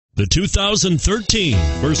The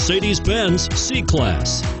 2013 Mercedes-Benz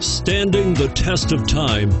C-Class. Standing the test of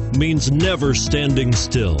time means never standing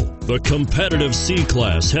still. The competitive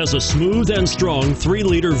C-Class has a smooth and strong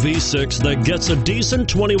 3-liter V6 that gets a decent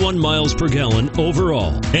 21 miles per gallon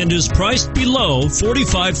overall and is priced below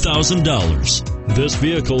 $45,000. This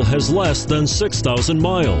vehicle has less than 6,000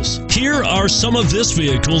 miles. Here are some of this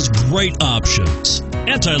vehicle's great options: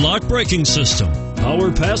 anti-lock braking system,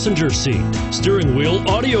 power passenger seat, steering wheel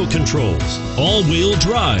audio controls, all-wheel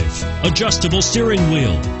drive, adjustable steering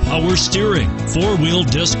wheel, power steering, 4-wheel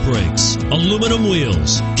disc brakes, aluminum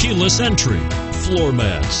wheels, keyless entry, floor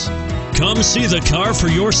mats. Come see the car for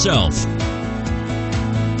yourself.